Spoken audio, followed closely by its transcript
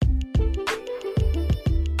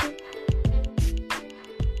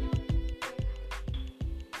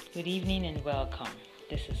Good evening and welcome.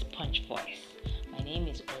 This is Punch Voice. My name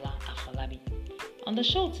is Ola Afolabi. On the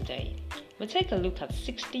show today, we'll take a look at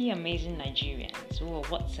 60 amazing Nigerians who are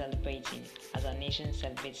worth celebrating as our nation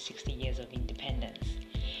celebrates 60 years of independence.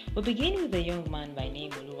 We'll begin with a young man by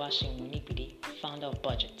name Oluwaseun Onigbede, founder of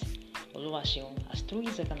Budget. Oluwaseun has through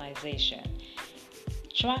his organization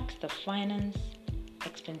tracked the finance,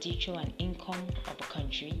 expenditure and income of a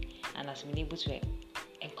country and has been able to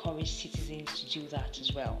encourage citizens to do that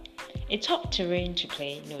as well. A tough terrain to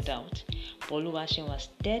play, no doubt, but Oluwaseun has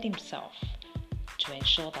dared himself to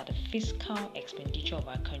ensure that the fiscal expenditure of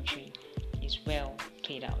our country is well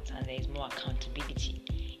played out and there is more accountability.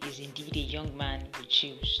 He is indeed a young man we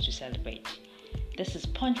choose to celebrate. This is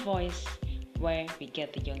Punch Voice, where we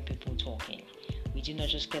get the young people talking. We do not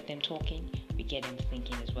just get them talking, we get them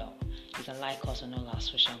thinking as well. You can like us on all our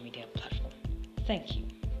social media platforms. Thank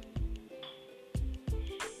you.